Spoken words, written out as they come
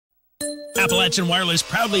Appalachian Wireless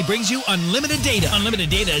proudly brings you unlimited data. Unlimited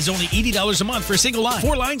data is only $80 a month for a single line.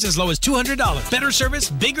 4 lines as low as $200. Better service,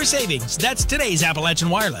 bigger savings. That's today's Appalachian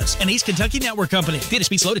Wireless, an East Kentucky network company. Data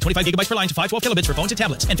speed slow to 25 gigabytes per line to 512 kilobits for phones and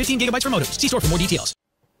tablets, and 15 gigabytes for modems. See store for more details.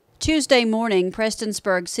 Tuesday morning,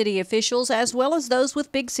 Prestonsburg city officials, as well as those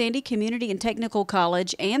with Big Sandy Community and Technical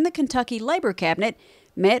College and the Kentucky Labor Cabinet,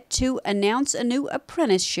 met to announce a new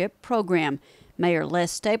apprenticeship program. Mayor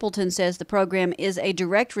Les Stapleton says the program is a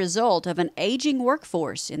direct result of an aging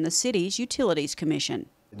workforce in the city's Utilities Commission.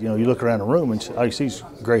 You know, you look around the room and all you see is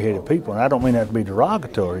gray-headed people, and I don't mean that to be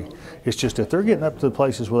derogatory. It's just that they're getting up to the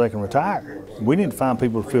places where they can retire. We need to find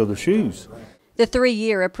people to fill their shoes. The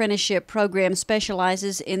 3-year apprenticeship program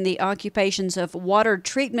specializes in the occupations of water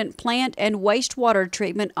treatment plant and wastewater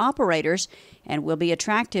treatment operators and will be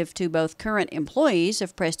attractive to both current employees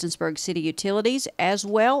of Prestonsburg City Utilities as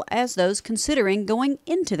well as those considering going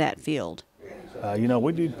into that field. You know,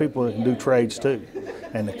 we need people that can do trades too,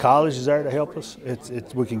 and the college is there to help us.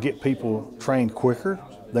 We can get people trained quicker,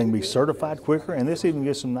 they can be certified quicker, and this even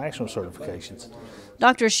gets some national certifications.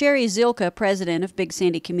 Dr. Sherry Zilka, president of Big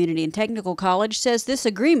Sandy Community and Technical College, says this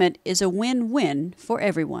agreement is a win-win for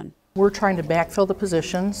everyone. We're trying to backfill the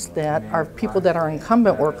positions that are people that are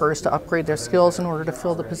incumbent workers to upgrade their skills in order to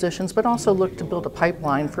fill the positions, but also look to build a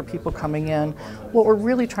pipeline for people coming in. What we're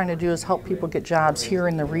really trying to do is help people get jobs here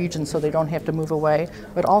in the region so they don't have to move away,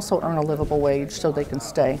 but also earn a livable wage so they can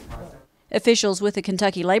stay. Officials with the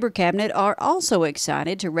Kentucky Labor Cabinet are also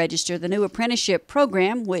excited to register the new apprenticeship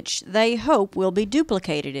program, which they hope will be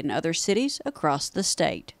duplicated in other cities across the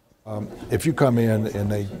state. If you come in and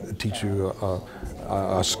they teach you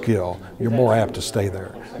a skill, you're more apt to stay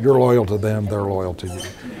there. You're loyal to them, they're loyal to you.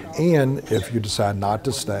 And if you decide not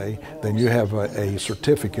to stay, then you have a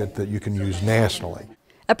certificate that you can use nationally.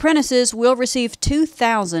 Apprentices will receive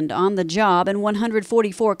 2,000 on-the-job and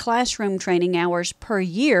 144 classroom training hours per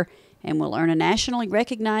year and will earn a nationally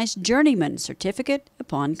recognized journeyman certificate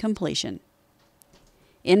upon completion.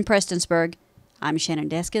 In Prestonsburg, I'm Shannon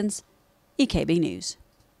Deskins, EKB News.